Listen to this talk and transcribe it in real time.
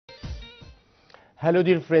Hello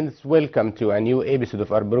dear friends, welcome to a new episode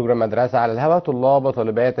of our program مدرسة على الهواء. طلاب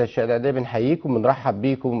وطالبات الشهادة بنحييكم ونرحب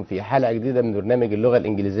بيكم في حلقة جديدة من برنامج اللغة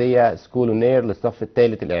الإنجليزية سكول ونير للصف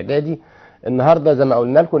الثالث الاعدادي. النهارده زي ما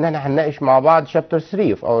قلنا لكم ان احنا هنناقش مع بعض شابتر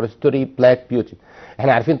 3 في اور ستوري بلاك بيوتي.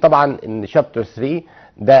 احنا عارفين طبعا ان شابتر 3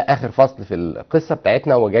 ده اخر فصل في القصة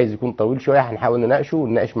بتاعتنا، وجايز يكون طويل شوية. هنحاول نناقشه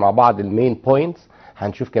ونناقش مع بعض المين بوينتس،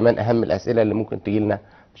 هنشوف كمان اهم الاسئلة اللي ممكن تجي لنا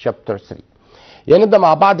في شابتر 3. يعني نبدأ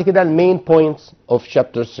مع بعض كده المين بوينتس اوف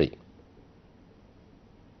شابتر 3.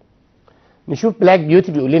 نشوف بلاك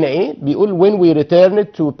بيوتي بيقول لنا ايه. بيقول when we returned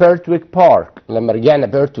to Birtwick Park، لما رجعنا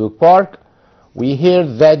Birtwick Park we hear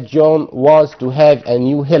that John was to have a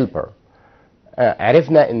new helper.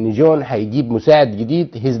 عرفنا ان جون هيجيب مساعد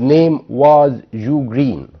جديد. his name was Joe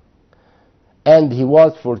Green and he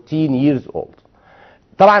was 14 years old.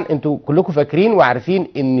 طبعا انتوا كلكم فاكرين وعارفين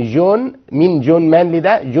ان جون، مين جون مانلي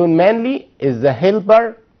ده؟ جون مانلي is the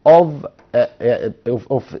helper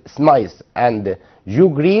of Smythe and Joe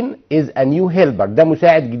Green is a new helper. ده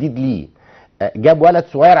مساعد جديد ليه. جاب ولد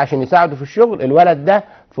صغير عشان يساعده في الشغل. الولد ده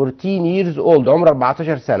 14 years old، عمره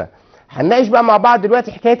 14 سنة. هنناقش بقى مع بعض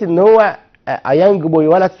دلوقتي حكاية ان هو a young boy،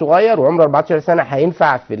 ولد صغير وعمره 14 سنة،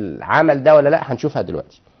 هينفع في العمل ده ولا لا؟ هنشوفها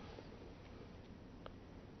دلوقتي.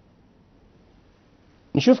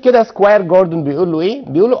 نشوف كده سكواير جوردن بيقول له ايه.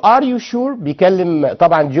 بيقول له are you sure، بيكلم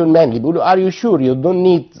طبعا جون مانلي، بيقول له are you sure you don't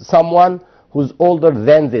need someone who's older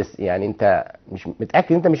than this، يعني انت مش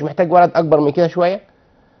متأكد انت مش محتاج ولد اكبر من كده شوية؟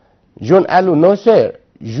 جون قال له no sir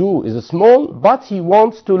Joe is small but he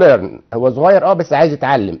wants to learn. هو صغير بس عايز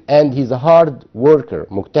يتعلم. and he's a hard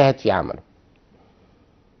worker، مجتهد في عمله.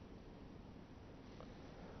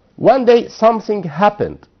 one day something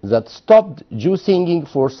happened that stopped Joe singing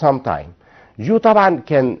for some time. جو طبعا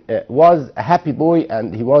كان was a happy boy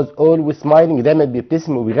and he was always smiling، دايما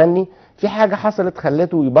بيبتسم وبيغني. في حاجة حصلت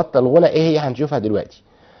خلته يبطل غنى. ايه هي؟ هنشوفها دلوقتي.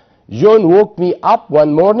 John woke me up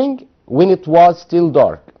one morning when it was still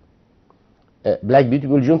dark. بلاك بيوتي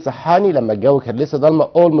بيقول جون صحاني لما الجو كان لسه ضلمة.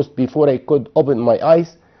 almost before I could open my eyes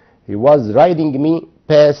he was riding me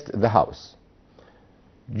past the house.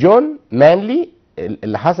 جون مانلي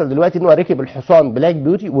اللي حصل دلوقتي انه ركب الحصان بلاك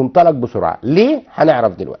بيوتي وانطلق بسرعة. ليه؟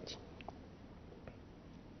 هنعرف دلوقتي.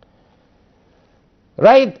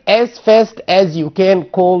 Ride as fast as you can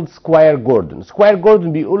called Squire Gordon. Squire Gordon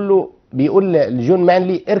بيقول لجون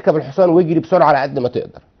مانلي اركب الحصان واجري بسرعة على قد ما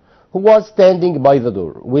تقدر. Who was standing by the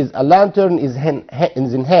door with a lantern in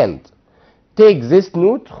his hand. Take this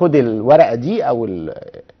note، خد الورقة دي أو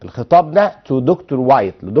الخطاب ده to Dr.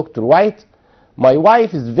 White، لدكتور وايت. My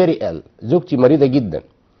wife is very ill، زوجتي مريضة جدا.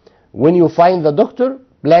 When you find the doctor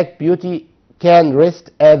Black Beauty can rest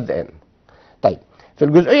at the inn. طيب في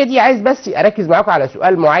الجزئيه دي عايز بس اركز معاكم على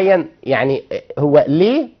سؤال معين. يعني هو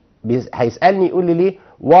ليه هيسالني يقول لي ليه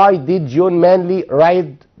why did John Manley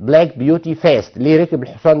ride Black Beauty fast، ليه ركب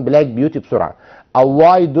الحصان بلاك بيوتي بسرعه؟ او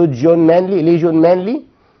why did John Manley، ليه جون مانلي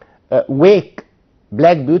wake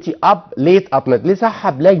Black Beauty up late at night، ليه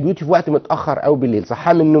صحى بلاك بيوتي في وقت متاخر قوي بالليل؟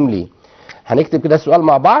 صحاه من النوم ليه؟ هنكتب كده السؤال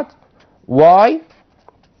مع بعض. why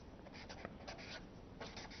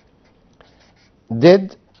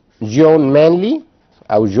did John Manley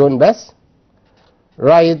او جون بس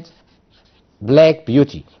رايد بلاك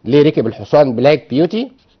بيوتي، ليه ركب الحصان بلاك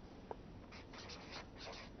بيوتي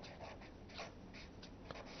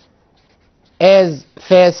as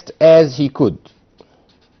fast as he could.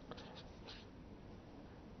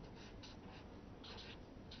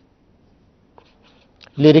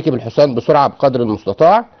 ليه ركب الحصان بسرعة بقدر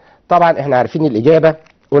المستطاع؟ طبعا احنا عارفين الإجابة،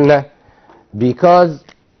 قلنا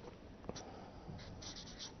because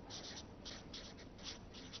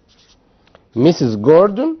ميسيس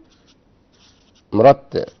جوردن،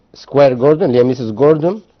 مرات سكوير جوردن اللي هي ميسيس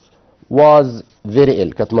جوردن was very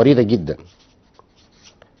ill، كانت مريضة جدا.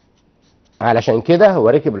 علشان كده هو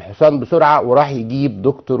ركب الحصان بسرعة وراح يجيب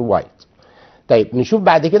دكتور وايت. طيب نشوف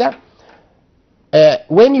بعد كده.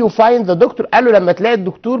 when you find the doctor، قال له لما تلاقي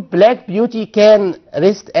الدكتور بلاك بيوتي كان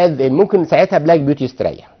rest at the inn، ممكن ساعتها بلاك بيوتي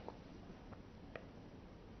يستريح.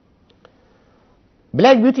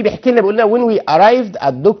 بلاك بيوتي بيحكي لنا، بيقول لنا when we arrived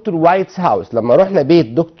at Dr. White's house، لما رحنا بيت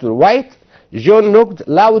دكتور وايت. جون knocked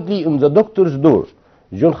loudly on the doctor's door،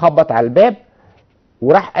 جون خبط على الباب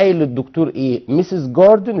وراح قايل للدكتور ايه؟ ميسيس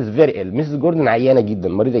جوردن is very ill، ميسيس جوردن عيانه جدا،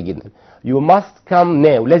 مريضه جدا. you must come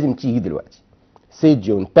now، لازم تيجي دلوقتي. said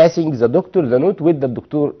John passing the doctor the note، وادى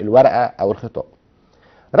الدكتور الورقه او الخطاب.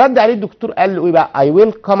 رد عليه الدكتور قال له ايه بقى؟ I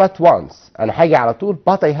will come at once، انا هاجي على طول.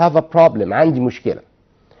 but I have a problem، عندي مشكله.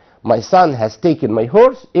 My son has taken my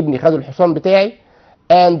horse، ابني خد الحصان بتاعي.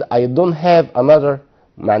 and I don't have another،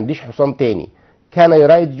 ما عنديش حصان تاني. can I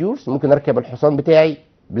ride yours، ممكن اركب الحصان بتاعي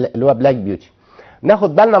اللي هو بلاك بيوتي.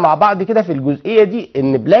 ناخد بالنا مع بعض كده في الجزئيه دي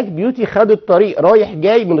ان بلاك بيوتي خد الطريق رايح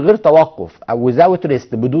جاي من غير توقف او without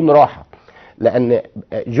rest، بدون راحه، لان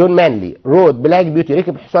جون مانلي رود بلاك بيوتي،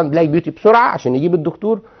 ركب حصان بلاك بيوتي بسرعه عشان يجيب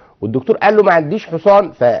الدكتور، والدكتور قال له ما عنديش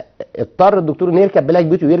حصان، فاضطر الدكتور انه يركب بلاك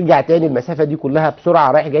بيوتي ويرجع تاني المسافه دي كلها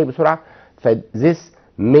بسرعه، رايح جاي بسرعه. فذس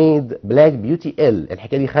ميد بلاك بيوتي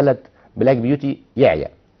الحكايه دي خلت بلاك بيوتي يعيا.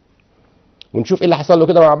 ونشوف ايه اللي حصل له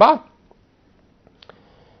كده مع بعض.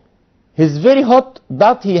 He's very hot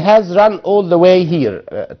but he has run all the way here.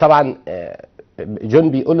 طبعا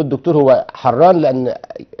جون بيقول للدكتور هو حران لان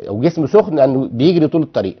وجسمه سخن لانه بيجري طول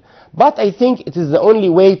الطريق. But I think it is the only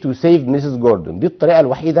way to save Mrs. Gordon. دي الطريقة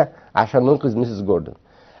الوحيدة عشان ننقذ Mrs. Gordon.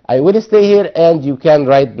 I will stay here and you can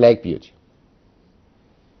ride Black Beauty.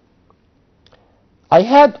 I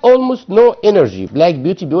had almost no energy. Black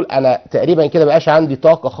Beauty بيقول أنا تقريبا كده مبقاش عندي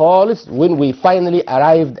طاقة خالص when we finally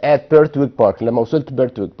arrived at Birtwick Park. لما وصلت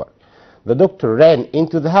Birtwick Park. The doctor ran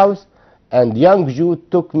into the house and young Joe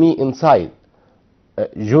took me inside.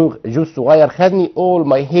 جو الصغير خدني. All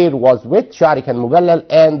my hair was wet. شعري كان مبلل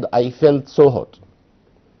and I felt so hot.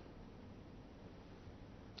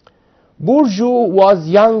 Poor Joe was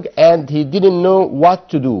young and he didn't know what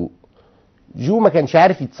to do. جو ما كانش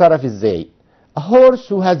عارف يتصرف ازاي. A horse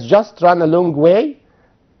who has just run a long way.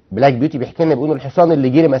 بلاك بيوتي بيحكي لنا بيقول الحصان اللي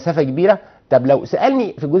جري مسافة كبيرة. طب لو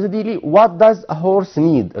سألني في الجزء دي ليه what does a horse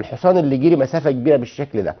need؟ الحصان اللي جري مسافة كبيرة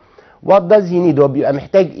بالشكل ده what does he need؟ هو بيبقى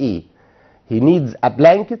محتاج ايه؟ he needs a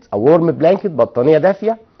blanket, a warm blanket، بطانية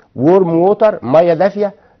دافية، warm water، مية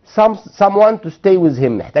دافية، someone to stay with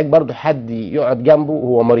him، محتاج برضو حد يقعد جنبه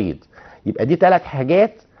وهو مريض. يبقى دي 3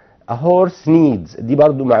 حاجات a horse needs. دي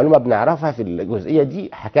برضو معلومة بنعرفها في الجزئية دي،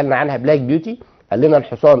 حكى لنا عنها بلاك بيوتي، قال لنا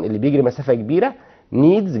الحصان اللي بيجري مسافة كبيرة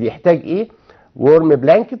needs بيحتاج ايه؟ warm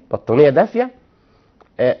blanket، بطانية دافية،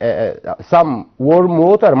 some warm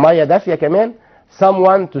water، مية دافية كمان،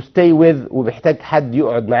 someone to stay with، وبيحتاج حد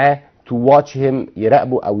يقعد معاه to watch him،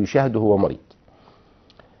 يراقبه او يشاهده هو مريض.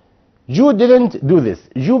 جو didn't do this.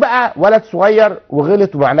 جو بقى ولد صغير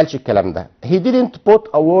وغلط وما عملش الكلام ده. he didn't put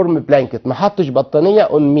a warm blanket، ما حطش بطانية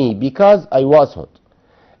on me because I was hot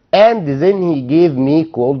and then he gave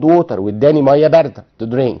me cold water، واداني مية باردة to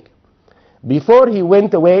drink. before he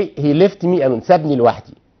went away he left me and سابني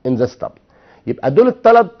لوحدي in the stable. يبقى دول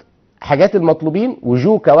ال3 حاجات المطلوبين.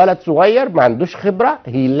 وجو كولد صغير ما عندوش خبرة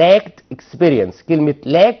he lacked experience. كلمة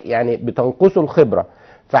lack يعني بتنقصه الخبرة،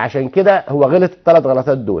 فعشان كده هو غلط ال3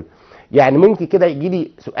 غلطات دول. يعني ممكن كده يجي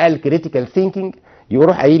لي سؤال critical thinking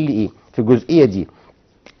يروح قايل لي ايه في الجزئية دي؟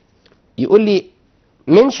 يقول لي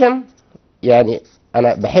mention، يعني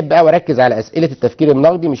انا بحب قوي اركز على اسئلة التفكير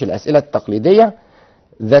النقدي مش الاسئلة التقليدية.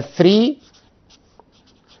 the 3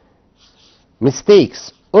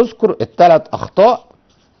 mistakes، اذكر ال3 اخطاء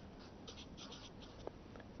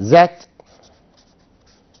that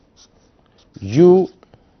you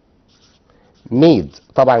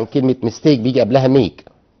made. طبعا كلمة mistake بيجي قبلها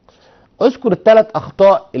make. اذكر ال3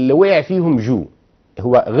 اخطاء اللي وقع فيهم جو.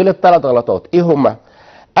 هو غلط 3 غلطات. ايه هما؟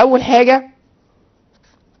 اول حاجة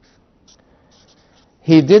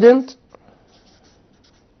he didn't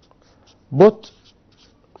put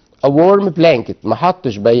a warm blanket، ما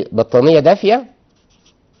حطش بطانية دافية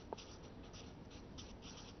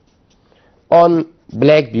on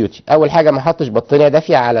black beauty. اول حاجة ما حطش بطانية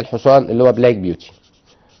دافية على الحصان اللي هو black beauty.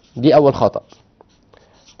 دي اول خطأ.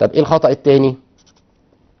 طب ايه الخطأ التاني؟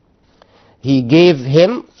 he gave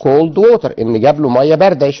him cold water، ان جاب له مية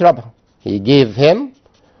باردة يشربها. he gave him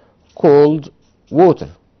cold water.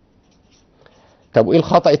 طب وايه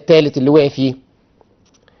الخطأ التالت اللي وقع فيه؟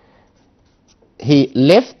 he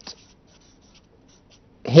left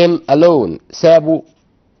him alone، سابه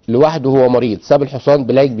لوحده وهو مريض، ساب الحصان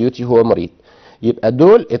بلاك بيوتي وهو مريض. يبقى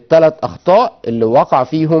دول ال3 اخطاء اللي وقع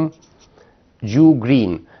فيهم جو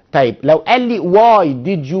جرين. طيب لو قال لي why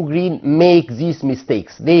did Joe Green make these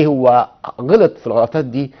mistakes؟ ليه هو غلط في الغلطات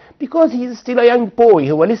دي؟ because he is still a young boy،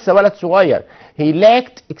 هو لسه ولد صغير. he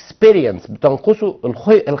lacked experience، بتنقصه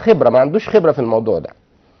الخبرة، ما عندوش خبرة في الموضوع ده.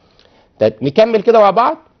 طيب نكمل كده مع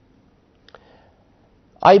بعض.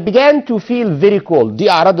 I began to feel very cold. دي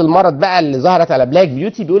اعراض المرض بقى اللي ظهرت على بلاك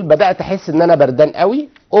بيوتي. بيقول بدأت احس ان انا بردان قوي.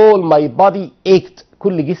 all my body ached،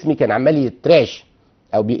 كل جسمي كان عمال يتراش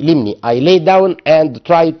او بيألمني. I lay down and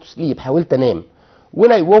tried to sleep، حاولت انام. when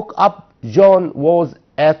I woke up John was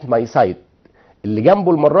at my side. اللي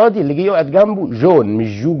جنبه المرة دي اللي جه يقعد جنبه جون،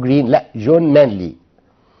 مش جو جرين، لا جون مانلي.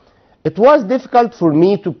 it was difficult for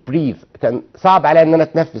me to breathe، كان صعب عليا ان انا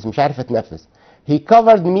اتنفس، مش عارف اتنفس. he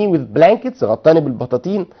covered me with blankets، غطاني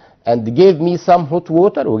بالبطاطين and gave me some hot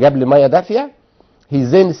water، وجاب لي ميه دافيه. he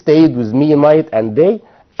then stayed with me night and day،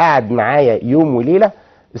 قعد معايا يوم وليله.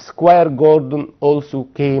 سكواير جوردون also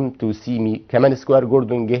came to see me. كمان سكواير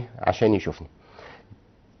جوردون جه عشان يشوفني.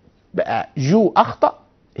 بقى جو اخطأ،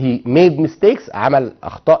 he made mistakes، عمل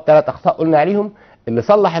اخطاء، 3 اخطاء قلنا عليهم. اللي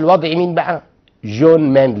صلح الوضع مين بقى؟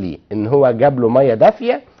 جون مانلي، ان هو جاب له ميه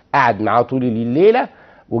دافيه، قعد معاه طول الليله،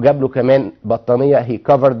 وجاب له كمان بطانيه، he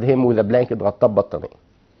covered him with a blanket، غطاه ببطانيه.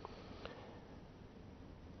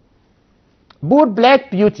 بور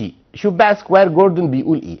بلاك بيوتي، شوف بقى سكواير جوردون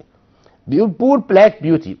بيقول ايه. بيقول بور بلاك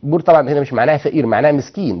بيوتي، بور طبعا هنا مش معناها فقير، معناها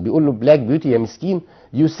مسكين. بيقول له بلاك بيوتي يا مسكين،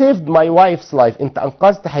 you saved my wife's life، انت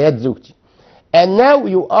انقذت حياه زوجتي. and now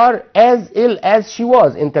you are as ill as she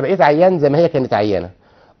was، انت بقيت عيان زي ما هي كانت عيانه.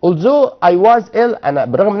 although I was ill، انا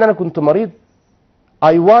بالرغم ان انا كنت مريض،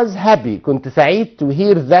 I was happy، كنت سعيد to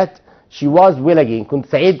hear that she was well again، كنت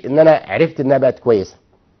سعيد ان انا عرفت انها بقت كويسه.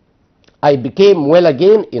 I became well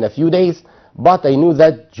again in a few days but I knew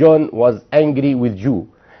that John was angry with Joe،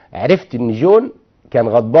 عرفت ان جون كان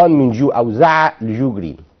غضبان من جو او زعق لجو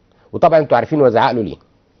جرين، وطبعا انتوا عارفين هو زعق له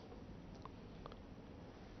ليه.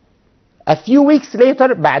 A few weeks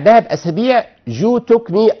later، بعدها باسابيع، جو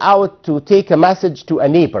took me out to take a message to a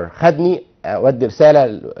neighbor، خدني اودي رساله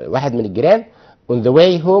لواحد من الجيران. on the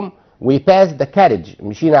way home we passed the carriage،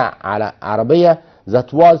 مشينا على عربيه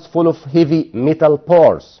that was full of heavy metal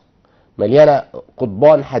bars، مليانه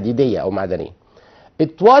قضبان حديديه او معدنيه.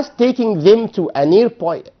 It was taking them to a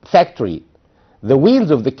nearby factory. The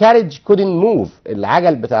wheels of the carriage couldn't move.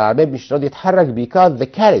 العجل بتاع العربية مش راضي يتحرك because the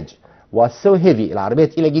carriage was so heavy. العربية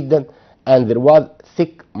تقيلة جدا and there was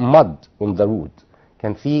thick mud on the road.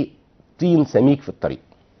 كان في طين سميك في الطريق.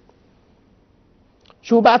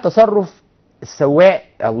 شو بقى تصرف السواق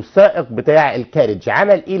أو السائق بتاع الكاريج،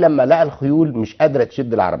 عمل إيه لما لقى الخيول مش قادرة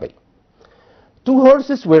تشد العربية؟ Two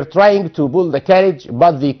horses were trying to pull the carriage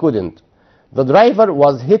but they couldn't. The driver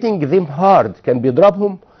was hitting them hard، كان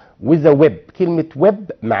بيضربهم with a whip. كلمة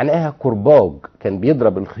whip معناها كرباج، كان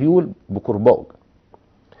بيضرب الخيول بكرباج.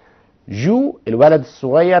 جو الولد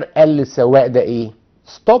الصغير قال للسواق ده ايه؟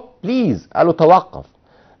 stop please، قال له توقف.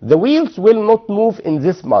 The wheels will not move in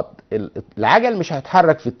this mud، العجل مش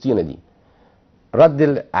هيتحرك في الطينة دي.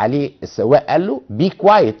 رد عليه السواق قال له be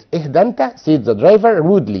quiet، اهدى انت، said the driver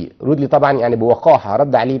rudely طبعا يعني بوقاحة،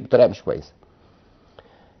 رد عليه بطريقة مش كويسة.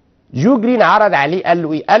 جو جرين عرض عليه، قال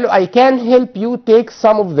له ايه؟ قال له I can help you take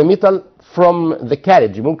some of the metal from the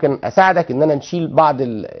carriage، ممكن اساعدك ان انا نشيل بعض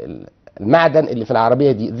المعدن اللي في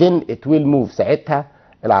العربيه دي. then it will move، ساعتها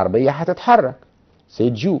العربيه هتتحرك.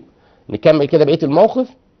 سيد جو. نكمل كده بقيه الموقف.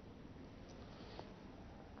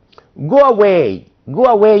 go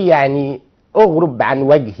away يعني اغرب عن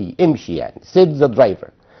وجهي، امشي يعني. said the driver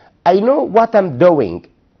I know what I'm doing،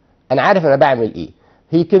 انا عارف انا بعمل ايه.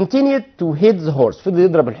 he continued to hit the horse، فضل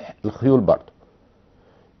يضرب الخيول برضه.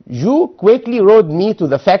 جو quickly rode me to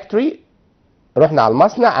the factory، رحنا على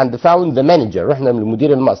المصنع and found the manager، رحنا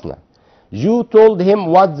لمدير المصنع. جو told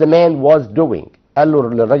him what the man was doing، قال له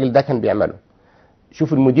للراجل ده كان بيعمله.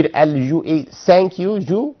 شوف المدير قال لجو ايه؟ thank you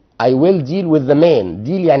جو I will deal with the man،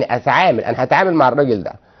 deal يعني اتعامل، انا هتعامل مع الراجل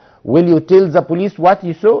ده. will you tell the police what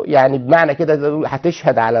you saw، يعني بمعنى كده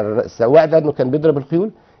هتشهد على السواق ده انه كان بيضرب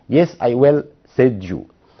الخيول. yes I will said جو.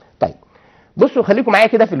 طيب بصوا خليكم معايا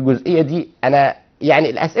كده في الجزئيه دي. انا يعني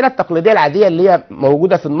الاسئله التقليديه العاديه اللي هي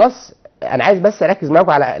موجوده في النص، انا عايز بس اركز معاكم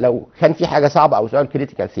على لو كان في حاجه صعبه او سؤال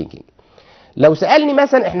كريتيكال ثينكينج. لو سالني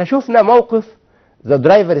مثلا، احنا شفنا موقف ذا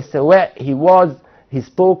درايفر السواق he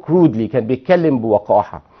spoke rudely، كان بيتكلم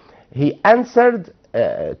بوقاحه. he answered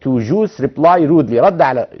to Joe's reply rudely، رد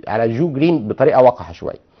على جو جرين بطريقه وقحه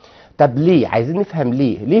شويه. طب ليه؟ عايزين نفهم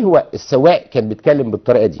ليه هو السواق كان بيتكلم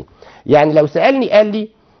بالطريقه دي. يعني لو سالني قال لي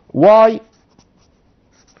why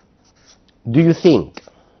do you think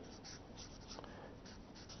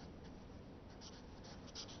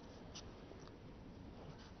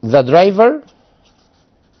the driver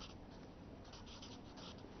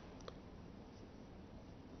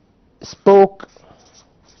spoke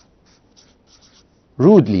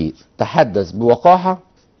rudely، تحدث بوقاحة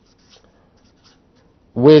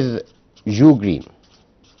with جو جرين؟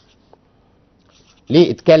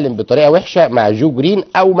 ليه اتكلم بطريقة وحشة مع جو جرين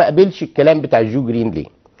او ما قبلش الكلام بتاع جو جرين ليه؟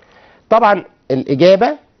 طبعا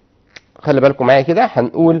الإجابة خلي بالكم معايا كده،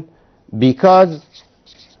 هنقول because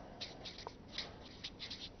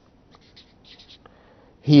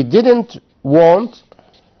he didn't want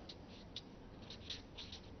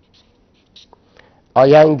a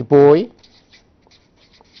young boy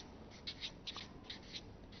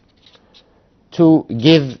to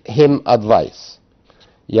give him advice،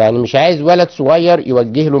 يعني مش عايز ولد صغير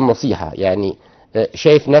يوجه له النصيحة، يعني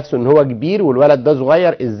شايف نفسه ان هو كبير والولد ده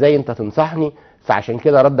صغير، ازاي انت تنصحني فعشان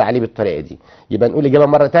كده رد عليه بالطريقه دي. يبقى نقول الاجابه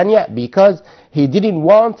مره ثانيه because he didn't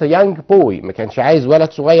want a young boy، ما كانش عايز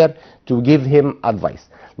ولد صغير to give him advice.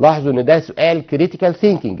 لاحظوا ان ده سؤال critical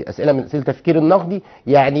thinking، اسئله من اسئله التفكير النقدي،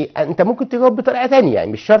 يعني انت ممكن تجاوب بطريقه ثانيه،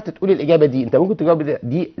 يعني مش شرط تقول الاجابه دي، انت ممكن تجاوب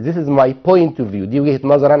دي this is my point of view، دي وجهه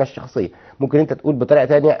نظر انا الشخصيه، ممكن انت تقول بطريقه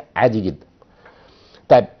ثانيه عادي جدا.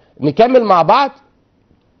 طيب نكمل مع بعض.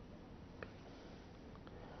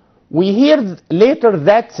 We heard later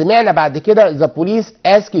that، سمعنا بعد كده the police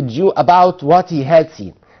asked Joe about what he had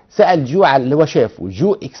seen. سأل جو على اللي هو شافه.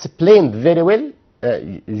 جو explained very well،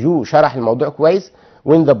 جو شرح الموضوع كويس.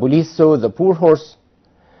 When the police saw the poor horse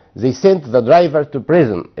they sent the driver to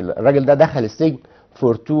prison. الراجل ده دخل السجن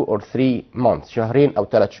for 2 or 3 months، شهرين أو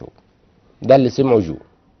 3 شهور. ده اللي سمعه جو.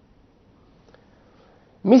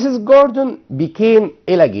 Mrs. Gordon became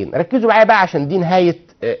ill again. ركزوا معايا بقى عشان دي نهاية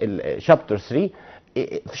شابتر 3.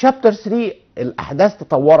 في شابتر 3 الاحداث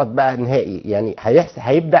تطورت بقى نهائي، يعني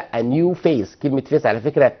هيبدا a new phase. كلمه phase على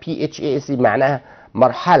فكره PHASE معناها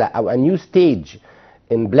مرحله او a new stage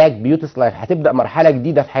in Black Beauty's life. هتبدا مرحله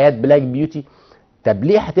جديده في حياه بلاك بيوتي. طب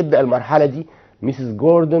ليه هتبدا المرحله دي؟ Mrs.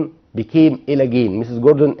 Gordon became ill again. Mrs.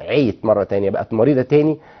 Gordon عيت مره ثانيه، بقت مريضه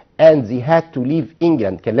ثاني and they had to leave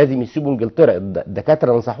England. كان لازم يسيبوا انجلترا،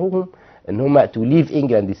 الدكاتره نصحوهم ان هم to leave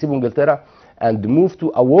England، يسيبوا انجلترا and move to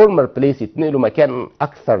a warmer place، يتنقلوا مكان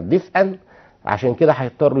اكثر دفئا. عشان كده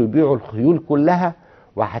هيضطروا يبيعوا الخيول كلها،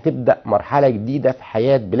 وهتبدا مرحله جديده في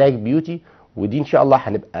حياه بلاك بيوتي. ودي ان شاء الله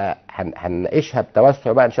هنبقى هنناقشها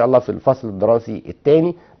بتوسع بقى ان شاء الله في الفصل الدراسي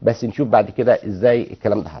الثاني، بس نشوف بعد كده ازاي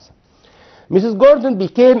الكلام ده حصل. Mrs. Gordon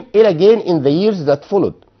became ill again in the years that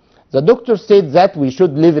followed. The doctor said that we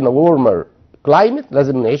should live in a warmer climate،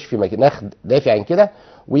 لازم نعيش في مناخ دافئ عن كده.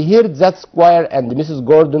 We heard that Squire and Mrs.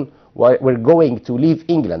 Gordon were going to leave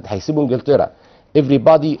England، هيسيبوا انجلترا.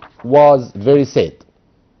 Everybody was very sad.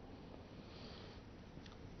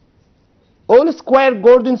 All Squire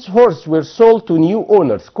Gordon's horses were sold to new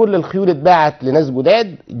owners. كل الخيول اتباعت لناس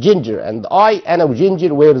جداد. Ginger and I، أنا وجينجر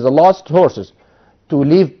were the last horses to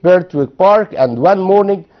leave Birtwick Park, and one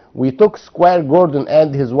morning we took Squire Gordon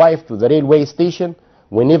and his wife to the railway station.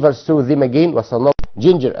 We never saw them again. وصلنا.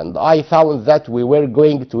 Ginger and I found that we were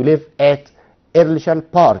going to live at Earlshall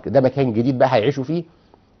Park. ده مكان جديد بقى هيعيشوا فيه.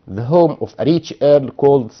 The home of a rich earl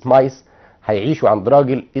called Smythe. هيعيشوا عند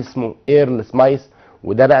راجل اسمه ايرل سمايث.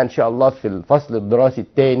 وده بقى ان شاء الله في الفصل الدراسي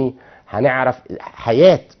الثاني هنعرف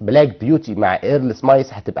حياة بلاك بيوتي مع ايرل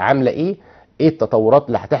سمايث هتبقى عاملة ايه التطورات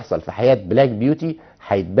اللي هتحصل في حياة بلاك بيوتي.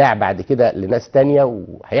 هيتباع بعد كده لناس تانية،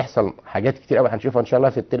 وهيحصل حاجات كتير قوي هنشوفها ان شاء الله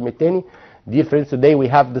في الترم الثاني. Dear friends, today we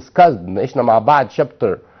have discussed، ناقشنا مع بعض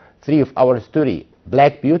chapter 3 of our story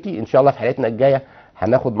Black Beauty. ان شاء الله في حلقتنا الجايه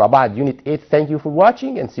هناخد مع بعض unit 8. Thank you for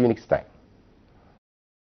watching and see you next time.